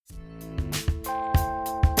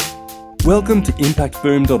Welcome to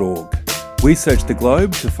impactboom.org. We search the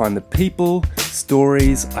globe to find the people,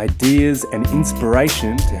 stories, ideas and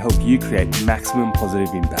inspiration to help you create maximum positive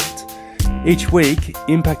impact. Each week,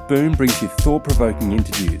 Impact Boom brings you thought-provoking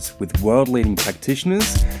interviews with world-leading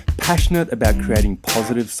practitioners passionate about creating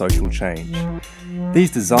positive social change.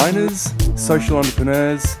 These designers, social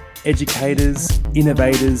entrepreneurs, educators,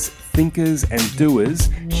 innovators, thinkers and doers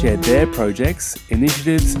share their projects,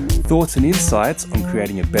 initiatives, thoughts and insights on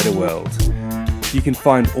creating a better world. You can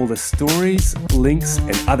find all the stories, links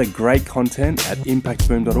and other great content at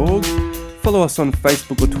impactboom.org. Follow us on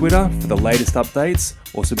Facebook or Twitter for the latest updates,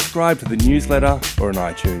 or subscribe to the newsletter or on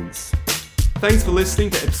iTunes. Thanks for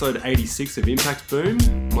listening to episode 86 of Impact Boom.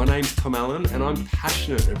 My name's Tom Allen and I'm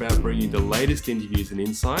passionate about bringing the latest interviews and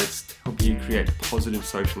insights to help you create positive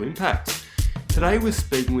social impact. Today we're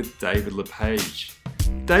speaking with David LePage.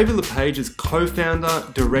 David LePage is co-founder,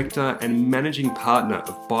 director and managing partner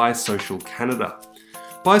of BuySocial Canada.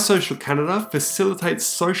 BuySocial Canada facilitates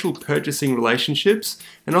social purchasing relationships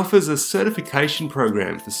and offers a certification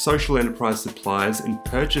program for social enterprise suppliers and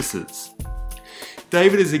purchasers.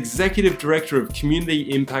 David is Executive Director of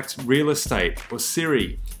Community Impact Real Estate, or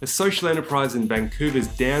CIRI, a social enterprise in Vancouver's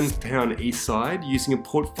downtown east side using a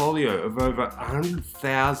portfolio of over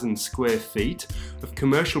 100,000 square feet of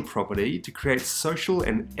commercial property to create social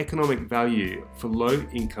and economic value for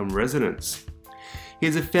low-income residents. He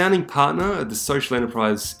is a founding partner at the Social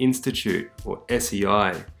Enterprise Institute, or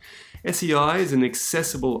SEI. SEI is an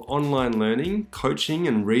accessible online learning, coaching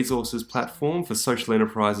and resources platform for social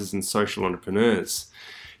enterprises and social entrepreneurs.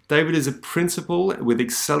 David is a principal with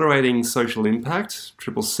Accelerating Social Impact,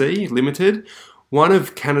 CCC Limited, one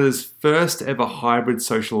of Canada's first ever hybrid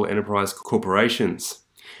social enterprise corporations.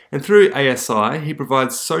 And through ASI, he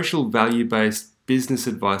provides social value-based business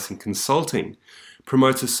advice and consulting,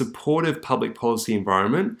 promotes a supportive public policy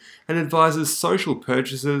environment, and advises social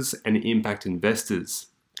purchasers and impact investors.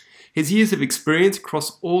 His years of experience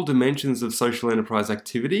cross all dimensions of social enterprise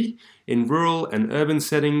activity in rural and urban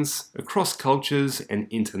settings, across cultures and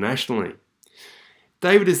internationally.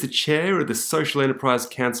 David is the chair of the Social Enterprise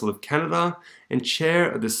Council of Canada and chair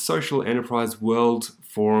of the Social Enterprise World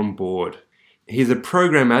Forum Board. He is a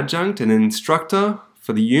program adjunct and instructor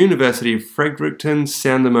for the University of Fredericton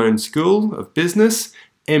Saint-Simon School of Business,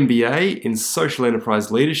 MBA in Social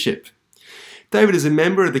Enterprise Leadership. David is a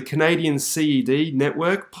member of the Canadian CED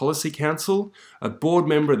Network Policy Council, a board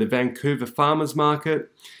member of the Vancouver Farmers Market,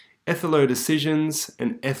 Ethelo Decisions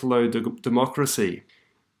and Ethelo Democracy.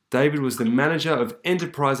 David was the manager of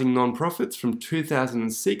enterprising nonprofits from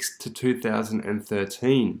 2006 to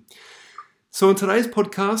 2013. So on today's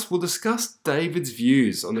podcast, we'll discuss David's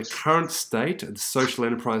views on the current state of the social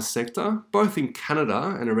enterprise sector, both in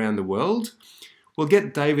Canada and around the world. We'll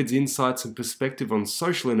get David's insights and perspective on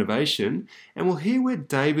social innovation, and we'll hear where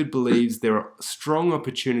David believes there are strong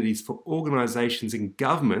opportunities for organisations and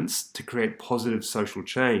governments to create positive social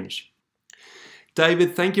change.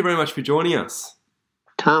 David, thank you very much for joining us.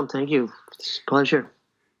 Tom, thank you. It's a pleasure.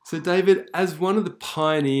 So David, as one of the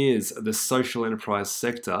pioneers of the social enterprise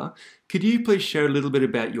sector, could you please share a little bit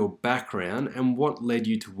about your background and what led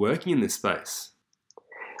you to working in this space?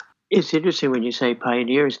 It's interesting when you say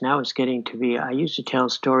pioneers. Now it's getting to be, I used to tell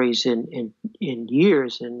stories in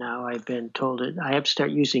years, and now I've been told it. I have to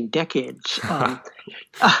start using decades.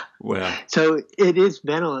 Wow. So it is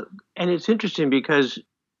been, and it's interesting because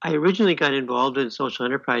I originally got involved in social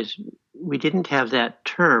enterprise. We didn't have that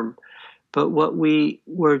term, but what we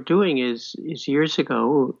were doing is years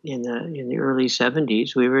ago in the early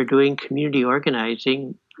 70s, we were doing community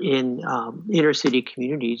organizing in inner city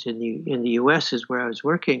communities in the U.S. is where I was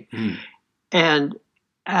working. And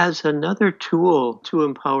as another tool to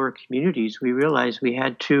empower communities, we realized we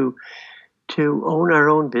had to own our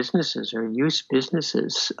own businesses or use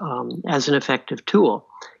businesses as an effective tool.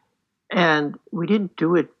 And we didn't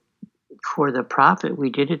do it for the profit. We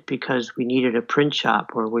did it because we needed a print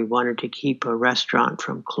shop, or we wanted to keep a restaurant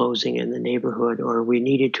from closing in the neighborhood, or we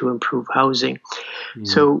needed to improve housing.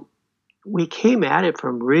 So we came at it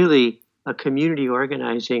from really a community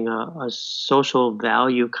organizing, a social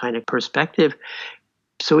value kind of perspective.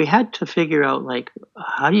 So we had to figure out, like,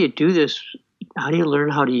 how do you do this? How do you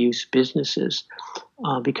learn how to use businesses?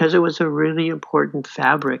 Because it was a really important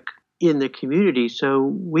fabric in the community. So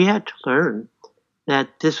we had to learn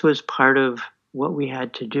that this was part of what we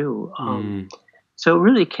had to do. So it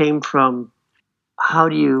really came from, how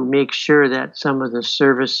do you make sure that some of the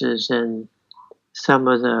services and some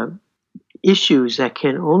of the issues that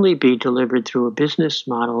can only be delivered through a business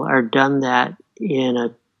model are done that in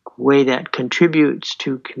a way that contributes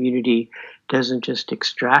to community, doesn't just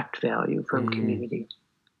extract value from community.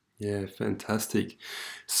 Yeah, fantastic.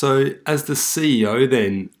 So, as the CEO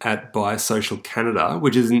then at Biosocial Canada,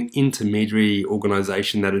 which is an intermediary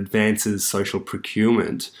organisation that advances social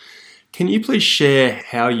procurement, can you please share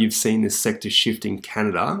how you've seen this sector shift in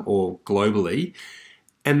Canada or globally,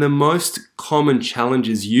 and the most common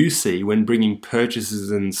challenges you see when bringing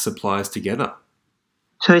purchases and suppliers together?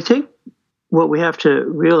 So I think what we have to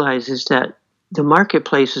realize is that the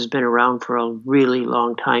marketplace has been around for a really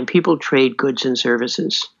long time. People trade goods and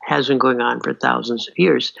services, has been going on for thousands of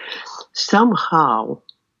years. Somehow,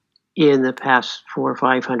 in the past 400 or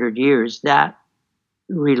 500 years, that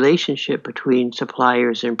relationship between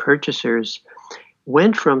suppliers and purchasers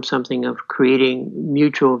went from something of creating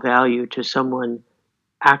mutual value to someone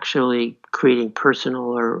actually creating personal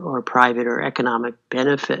or private or economic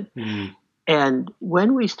benefit. And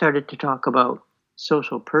when we started to talk about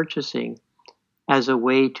social purchasing as a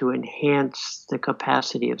way to enhance the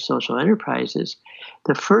capacity of social enterprises,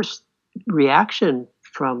 the first reaction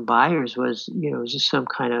from buyers was, is this some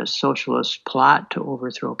kind of socialist plot to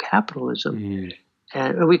overthrow capitalism?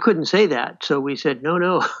 And we couldn't say that. So we said,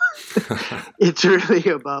 no, it's really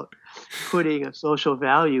about putting a social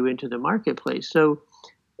value into the marketplace. So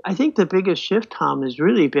I think the biggest shift, Tom, has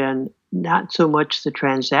really been not so much the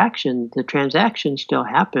transaction. The transactions still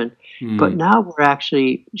happen, but now we're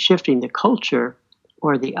actually shifting the culture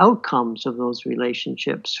or the outcomes of those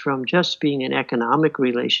relationships from just being an economic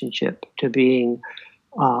relationship to being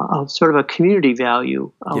a sort of a community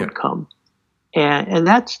value outcome. Yeah. And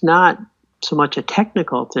that's not so much a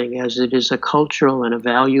technical thing as it is a cultural and a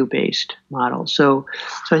value-based model. So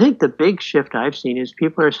I think the big shift I've seen is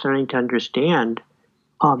people are starting to understand,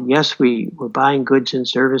 yes, we're buying goods and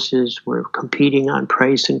services, we're competing on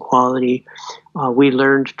price and quality. We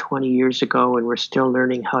learned 20 years ago, and we're still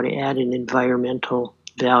learning how to add an environmental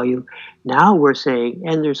value. Now we're saying,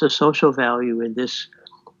 and there's a social value in this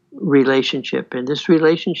relationship. And this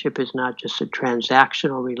relationship is not just a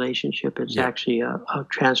transactional relationship, it's actually a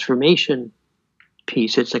transformation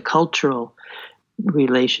piece. It's a cultural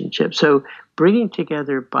relationship. So bringing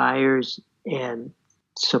together buyers and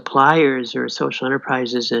suppliers or social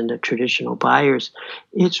enterprises and the traditional buyers,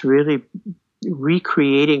 it's really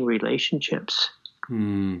recreating relationships.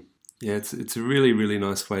 Yeah, it's a really, really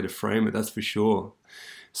nice way to frame it, that's for sure.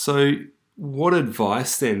 So what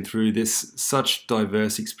advice then, through this such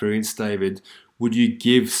diverse experience, David, would you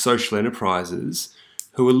give social enterprises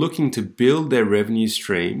who are looking to build their revenue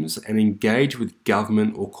streams and engage with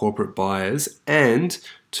government or corporate buyers, and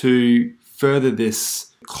to further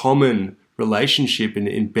this common relationship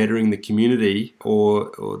in bettering the community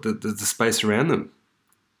or the space around them?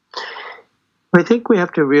 I think we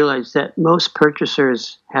have to realize that most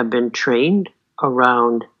purchasers have been trained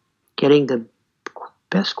around getting the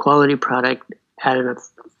best quality product at an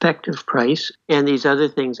effective price, and these other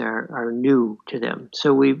things are new to them.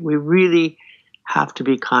 So we really have to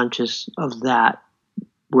be conscious of that,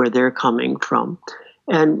 where they're coming from.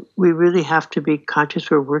 And we really have to be conscious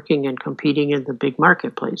we're working and competing in the big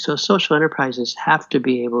marketplace. So social enterprises have to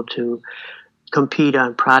be able to compete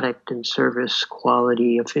on product and service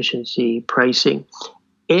quality, efficiency, pricing,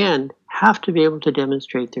 and have to be able to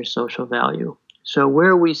demonstrate their social value. So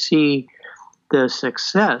where we see the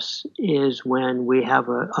success is when we have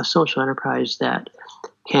a social enterprise that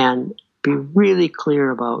can be really clear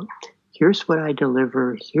about, here's what I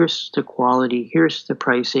deliver, here's the quality, here's the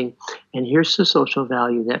pricing, and here's the social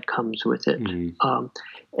value that comes with it.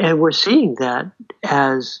 And we're seeing that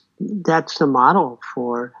as that's the model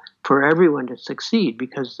for everyone to succeed,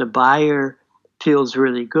 because the buyer feels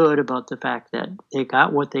really good about the fact that they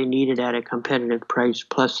got what they needed at a competitive price,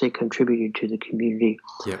 plus they contributed to the community.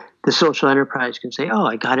 The social enterprise can say, oh,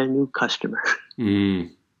 I got a new customer.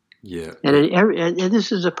 And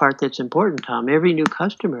this is a part that's important, Tom. Every new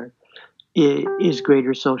customer is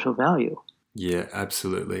greater social value. Yeah,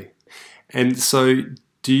 absolutely. And so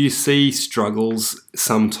do you see struggles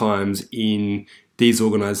sometimes in these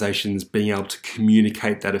organizations being able to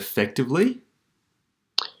communicate that effectively?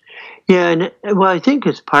 Yeah, and well, I think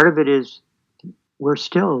as part of it is we're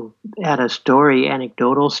still at a story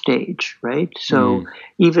anecdotal stage, right? So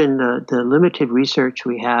even the limited research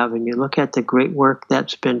we have, and you look at the great work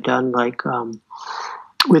that's been done, like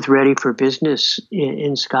with Ready for Business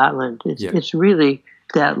in Scotland, it's really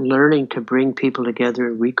that learning to bring people together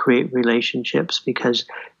and recreate relationships, because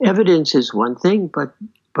evidence is one thing, but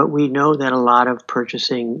we know that a lot of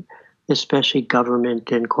purchasing, especially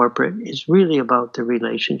government and corporate, is really about the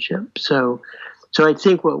relationship. So I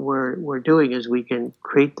think what we're doing is we can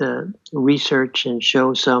create the research and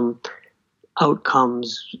show some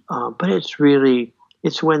outcomes, but it's really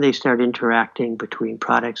It's when they start interacting between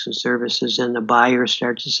products and services and the buyer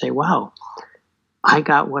starts to say, wow, I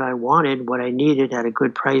got what I wanted, what I needed at a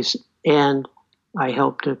good price, and I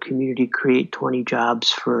helped a community create 20 jobs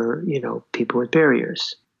for, people with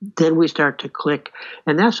barriers. Then we start to click.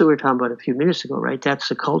 And that's what we were talking about a few minutes ago, right? That's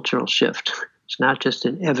the cultural shift. It's not just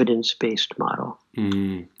an evidence-based model.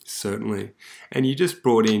 Certainly. And you just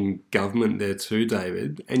brought in government there too,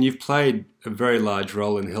 David, and you've played a very large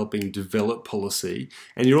role in helping develop policy,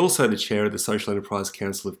 and you're also the chair of the Social Enterprise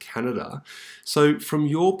Council of Canada. So from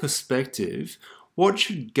your perspective, what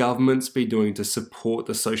should governments be doing to support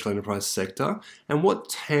the social enterprise sector, and what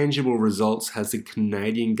tangible results has the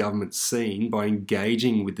Canadian government seen by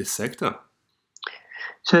engaging with this sector?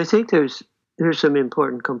 So I think there's some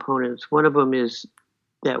important components. One of them is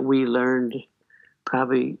that we learned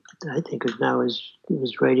probably, I think it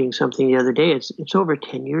was writing something the other day. It's over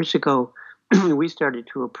 10 years ago, we started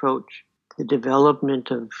to approach the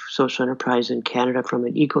development of social enterprise in Canada from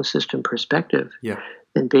an ecosystem perspective. Yeah.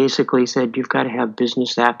 And basically said you've got to have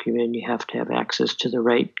business acumen, you have to have access to the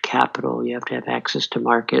right capital, you have to have access to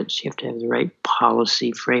markets, you have to have the right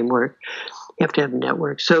policy framework, you have to have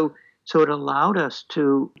networks. So it allowed us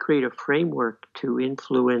to create a framework to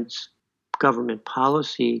influence government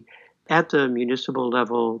policy at the municipal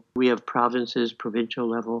level. We have provinces, provincial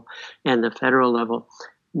level, and the federal level,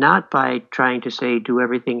 not by trying to say do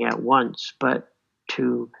everything at once, but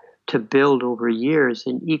to build over years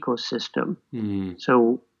an ecosystem.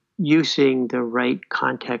 So using the right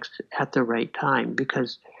context at the right time,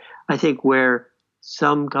 because I think where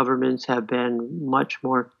some governments have been much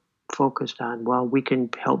more focused on, well, we can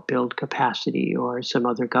help build capacity, or some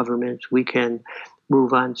other governments, we can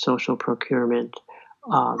move on social procurement.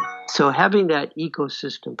 So having that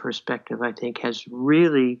ecosystem perspective, I think, has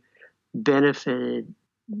really benefited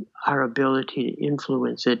our ability to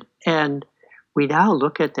influence it. And we now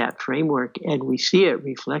look at that framework and we see it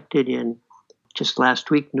reflected in, just last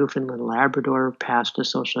week, Newfoundland and Labrador passed a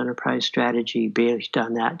social enterprise strategy based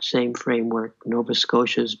on that same framework. Nova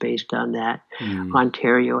Scotia is based on that.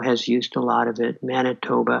 Ontario has used a lot of it,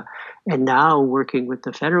 Manitoba. And now, working with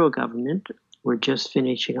the federal government, we're just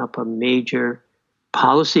finishing up a major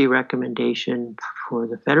policy recommendation for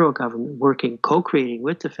the federal government, co-creating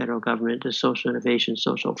with the federal government a social innovation,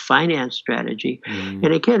 social finance strategy. And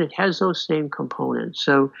again, it has those same components.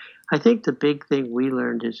 So I think the big thing we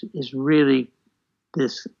learned is really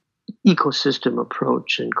this ecosystem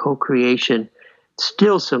approach and co-creation.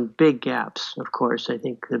 Still some big gaps, of course. I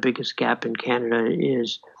think the biggest gap in Canada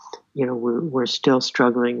is, we're still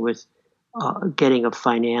struggling with getting a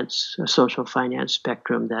social finance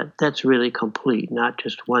spectrum that's really complete, not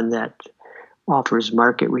just one that offers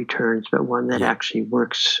market returns, but one that actually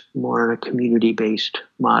works more on a community-based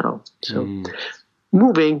model. So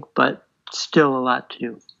moving, but still a lot to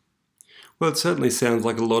do. Well, it certainly sounds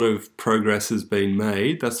like a lot of progress has been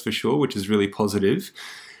made, that's for sure, which is really positive.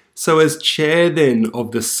 So as chair then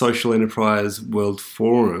of the Social Enterprise World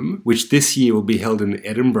Forum, which this year will be held in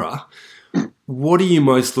Edinburgh, what are you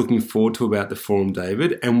most looking forward to about the forum,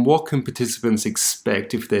 David? And what can participants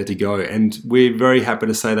expect if they're to go? And we're very happy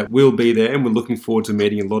to say that we'll be there, and we're looking forward to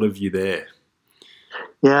meeting a lot of you there.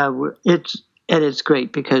 Yeah, it's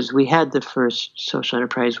great because we had the first Social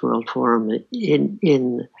Enterprise World Forum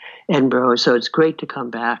in Edinburgh, so it's great to come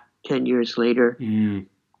back 10 years later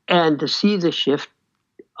and to see the shift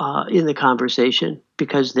in the conversation,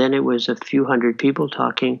 because then it was a few hundred people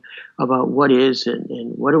talking about what is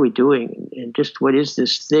and what are we doing and just what is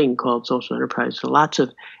this thing called social enterprise. So lots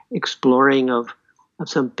of exploring of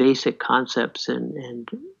some basic concepts and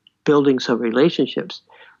building some relationships.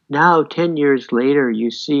 Now, 10 years later, you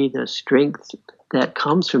see the strength that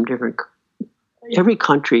comes from every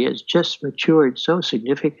country has just matured so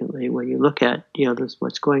significantly when you look at,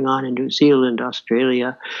 what's going on in New Zealand,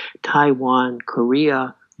 Australia, Taiwan,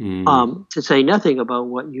 Korea, to say nothing about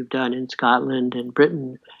what you've done in Scotland and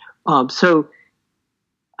Britain. So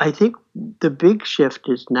I think the big shift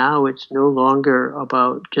is now it's no longer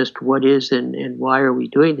about just what is and why are we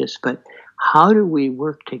doing this, but how do we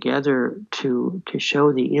work together to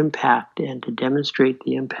show the impact and to demonstrate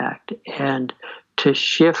the impact and to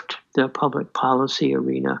shift the public policy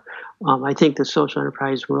arena. I think the Social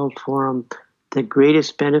Enterprise World Forum, the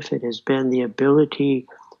greatest benefit has been the ability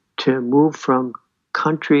to move from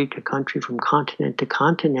country to country, from continent to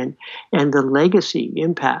continent, and the legacy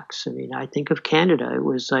impacts. I mean, I think of Canada. It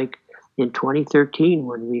was like in 2013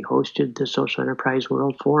 when we hosted the Social Enterprise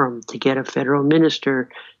World Forum to get a federal minister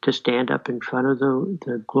to stand up in front of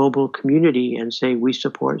the global community and say, we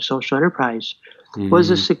support social enterprise, was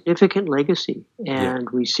a significant legacy. And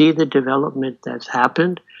we see the development that's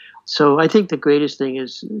happened. So I think the greatest thing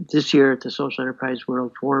is this year at the Social Enterprise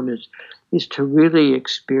World Forum is to really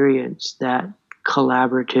experience that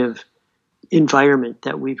collaborative environment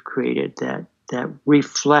that we've created that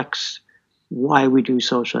reflects why we do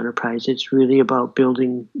social enterprise. It's really about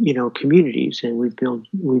building, communities, and we've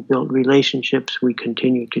built relationships. We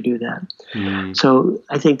continue to do that. So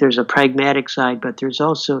I think there's a pragmatic side, but there's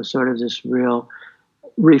also sort of this real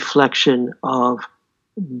reflection of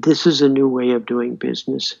this is a new way of doing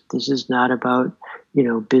business. This is not about,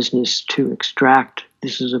 business to extract.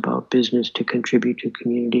 This is about business to contribute to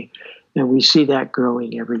community. And we see that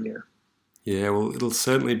growing every year. Yeah, well, it'll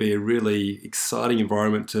certainly be a really exciting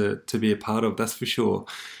environment to be a part of, that's for sure.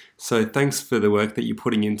 So thanks for the work that you're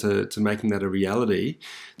putting into making that a reality.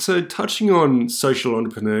 So touching on social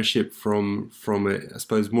entrepreneurship from I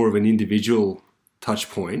suppose, more of an individual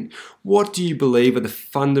touch point, what do you believe are the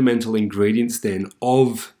fundamental ingredients then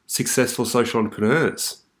of successful social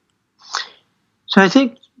entrepreneurs? So I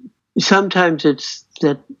think sometimes it's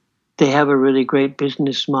that they have a really great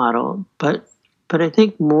business model, but I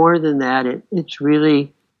think more than that, it's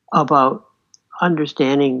really about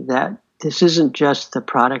understanding that this isn't just the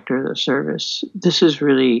product or the service. This is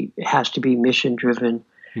really has to be mission driven.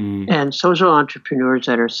 And social entrepreneurs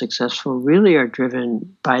that are successful really are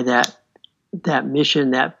driven by that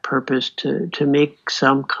mission, that purpose to make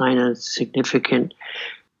some kind of significant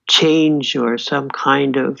change or some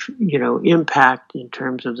kind of, impact in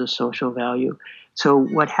terms of the social value. So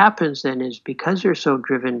what happens then is because they're so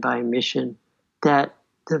driven by mission, that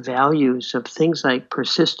the values of things like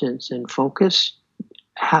persistence and focus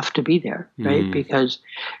have to be there, right? Because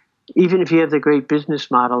even if you have the great business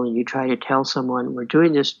model and you try to tell someone we're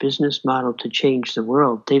doing this business model to change the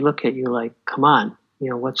world, they look at you like, come on,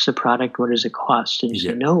 what's the product? What does it cost? And you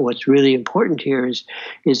say, no, what's really important here is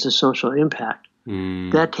the social impact.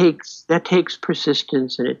 That takes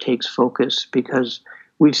persistence and it takes focus, because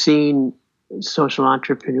we've seen social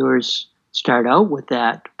entrepreneurs start out with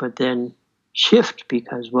that, but then shift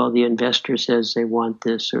because, the investor says they want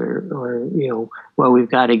this, or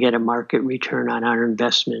we've got to get a market return on our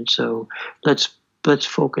investment, so let's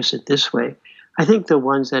focus it this way. I think the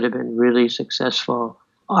ones that have been really successful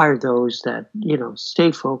are those that,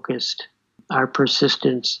 stay focused, are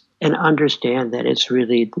persistent, and understand that it's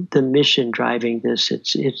really the mission driving this.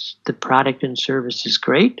 It's the product and service is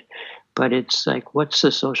great, but it's like, what's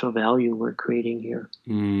the social value we're creating here?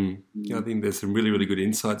 I think there's some really, really good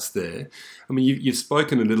insights there. I mean, you've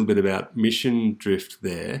spoken a little bit about mission drift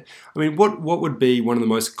there. I mean, what would be one of the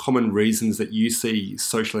most common reasons that you see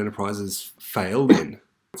social enterprises fail then?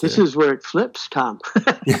 This is where it flips, Tom.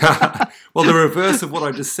 Yeah. Well, the reverse of what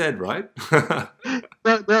I just said, right?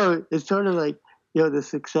 No, it's sort of like, the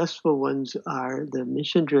successful ones are the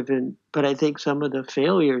mission-driven, but I think some of the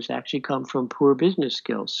failures actually come from poor business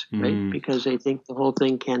skills, right? Because they think the whole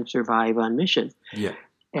thing can survive on mission. Yeah.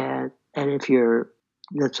 And if you're,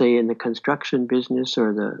 let's say, in the construction business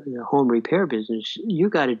or the home repair business, you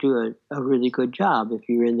got to do a really good job. If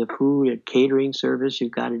you're in the food and catering service,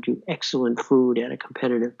 you've got to do excellent food at a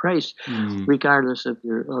competitive price, regardless of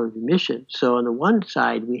your mission. So on the one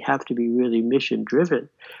side, we have to be really mission driven,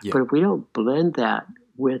 but if we don't blend that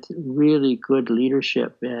with really good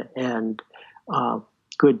leadership and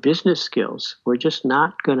good business skills, we're just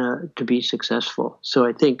not going to be successful. So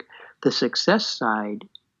I think the success side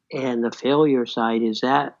and the failure side is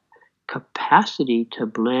that capacity to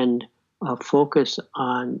blend a focus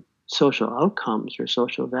on social outcomes or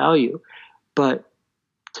social value, but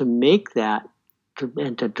to make that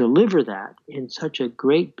and to deliver that in such a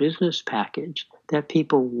great business package that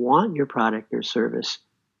people want your product or service,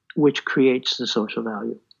 which creates the social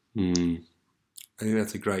value. I think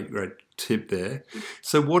that's a great tip there.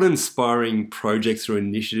 So what inspiring projects or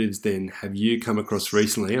initiatives then have you come across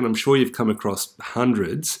recently, and I'm sure you've come across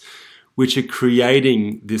hundreds, which are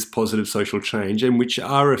creating this positive social change and which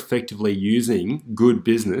are effectively using good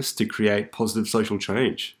business to create positive social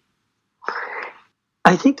change?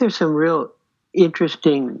 I think there's some real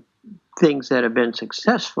interesting things that have been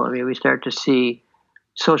successful. I mean, we start to see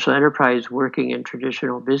social enterprise working in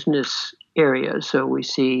traditional business areas. So we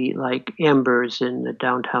see like Embers in the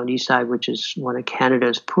downtown east side, which is one of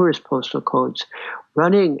Canada's poorest postal codes,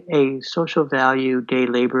 running a social value day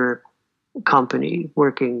labor company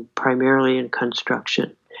working primarily in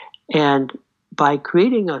construction. And by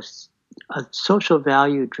creating a social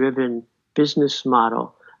value driven business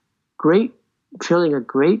model, filling a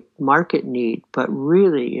great market need, but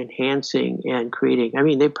really enhancing and creating. I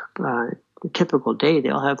mean, they a typical day,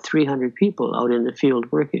 they'll have 300 people out in the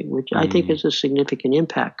field working, which I think is a significant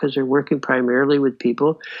impact because they're working primarily with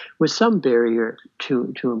people with some barrier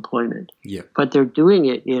to employment. Yeah. But they're doing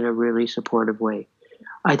it in a really supportive way.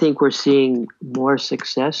 I think we're seeing more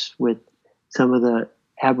success with some of the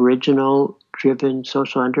Aboriginal-driven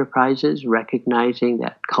social enterprises, recognizing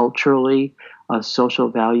that culturally, social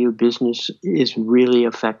value business is really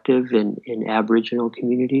effective in Aboriginal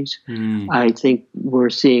communities. I think we're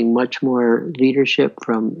seeing much more leadership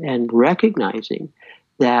from and recognizing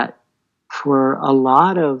that for a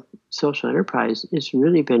lot of social enterprise, it's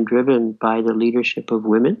really been driven by the leadership of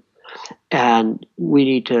women. And we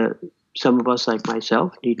need to, some of us like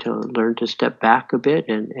myself, need to learn to step back a bit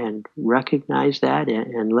and recognize that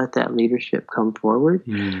and let that leadership come forward.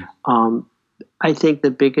 I think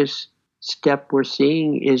the biggest step we're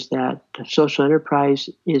seeing is that the social enterprise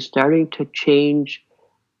is starting to change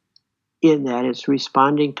in that it's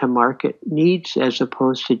responding to market needs as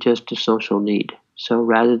opposed to just a social need. So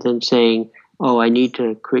rather than saying, oh, I need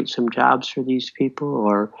to create some jobs for these people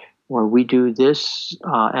or we do this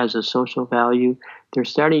as a social value, they're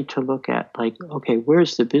starting to look at like, okay,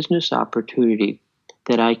 where's the business opportunity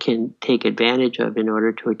that I can take advantage of in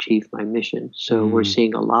order to achieve my mission? So we're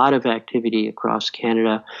seeing a lot of activity across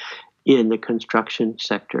Canada in the construction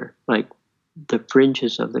sector, like the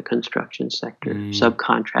fringes of the construction sector,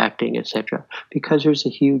 subcontracting, etc., because there's a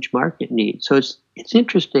huge market need. So it's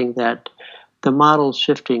interesting that the model's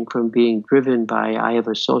shifting from being driven by I have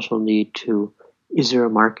a social need to is there a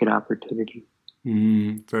market opportunity?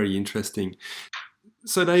 Very interesting.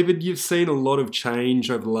 So, David, you've seen a lot of change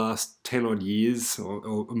over the last 10 odd years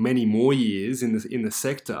or many more years in the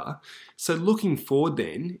sector. So looking forward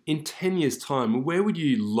then, in 10 years' time, where would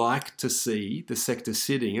you like to see the sector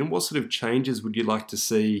sitting and what sort of changes would you like to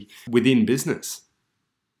see within business?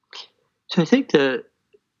 So I think the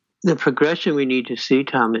progression we need to see,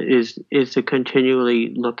 Tom, is to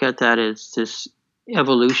continually look at that as this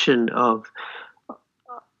evolution of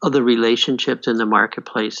the relationships in the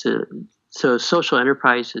marketplace. So social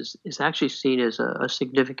enterprise is actually seen as a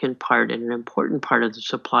significant part and an important part of the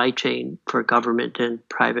supply chain for government and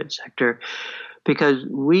private sector, because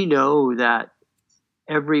we know that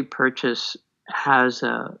every purchase has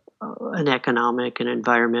an economic and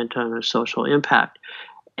environmental and a social impact.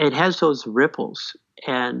 It has those ripples.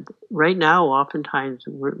 And right now, oftentimes,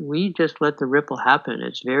 we just let the ripple happen.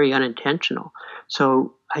 It's very unintentional.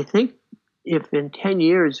 So I think if in 10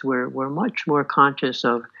 years we're much more conscious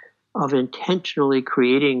of intentionally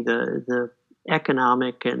creating the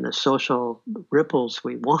economic and the social ripples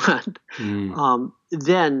we want,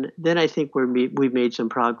 then I think we've made some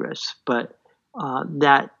progress. But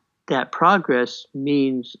that progress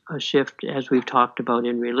means a shift, as we've talked about,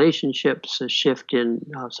 in relationships, a shift in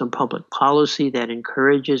some public policy that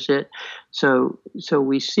encourages it. So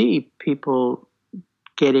we see people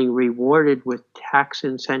getting rewarded with tax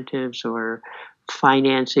incentives or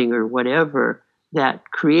financing or whatever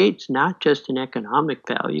that creates not just an economic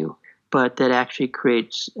value, but that actually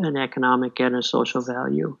creates an economic and a social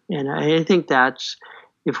value. And I think that's,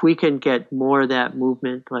 if we can get more of that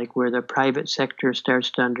movement, like where the private sector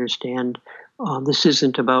starts to understand this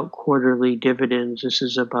isn't about quarterly dividends, this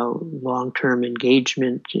is about long-term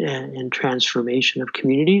engagement and transformation of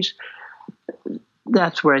communities.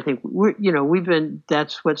 That's where I think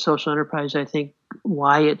that's what social enterprise, I think,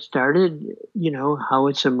 why it started, how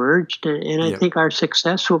it's emerged. And I think our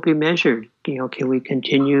success will be measured. Can we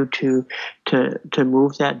continue to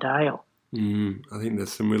move that dial? I think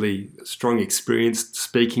there's some really strong experience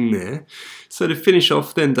speaking there. So to finish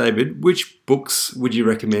off then, David, which books would you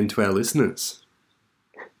recommend to our listeners?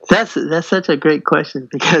 That's such a great question,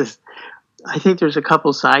 because I think there's a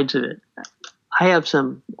couple sides of it. I have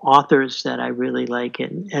some authors that I really like,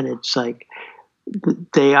 and it's like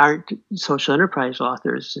they aren't social enterprise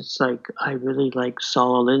authors. It's like I really like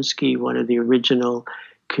Saul Alinsky, one of the original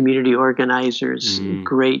community organizers,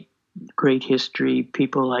 great history.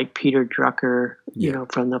 People like Peter Drucker,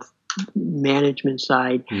 from the management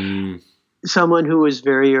side. Someone who was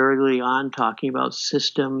very early on talking about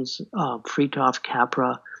systems, Fritjof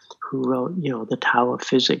Capra, who wrote, the Tao of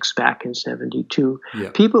Physics back in 1972.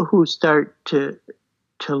 People who start to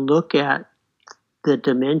look at the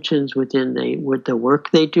dimensions within the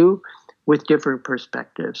work they do with different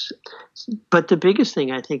perspectives. But the biggest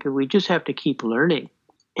thing, I think, is we just have to keep learning.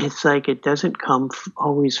 It's like it doesn't come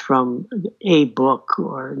always from a book,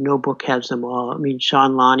 or no book has them all. I mean,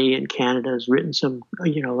 Sean Lonnie in Canada has written some,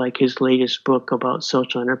 like his latest book about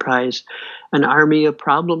social enterprise, An Army of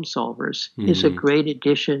Problem Solvers, is a great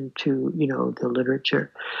addition to, the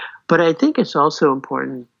literature. But I think it's also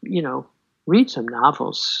important, read some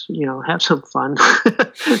novels, have some fun.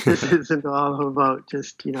 This isn't all about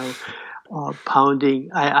just, pounding.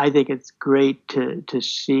 I think it's great to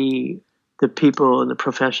see the people and the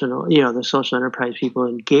professional, the social enterprise people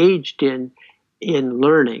engaged in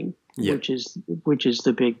learning, Yep. which is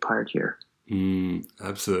the big part here.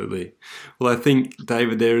 Absolutely. Well, I think,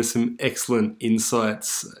 David, there are some excellent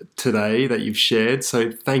insights today that you've shared.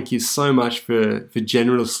 So thank you so much for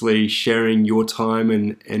generously sharing your time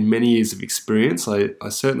and many years of experience. I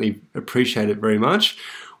certainly appreciate it very much.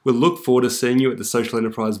 We'll look forward to seeing you at the Social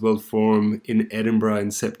Enterprise World Forum in Edinburgh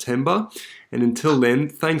in September. And until then,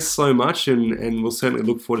 thanks so much, and we'll certainly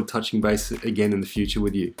look forward to touching base again in the future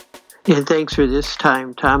with you. And thanks for this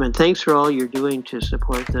time, Tom, and thanks for all you're doing to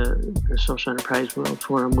support the Social Enterprise World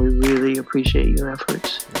Forum. We really appreciate your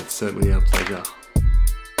efforts. It's certainly our pleasure.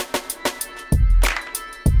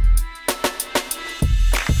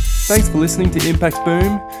 Thanks for listening to Impact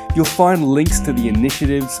Boom. You'll find links to the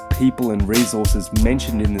initiatives, people and resources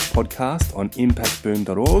mentioned in this podcast on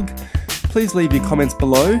impactboom.org. Please leave your comments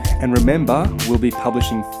below, and remember, we'll be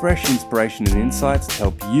publishing fresh inspiration and insights to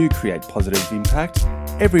help you create positive impact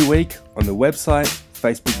every week on the website,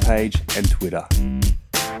 Facebook page and Twitter.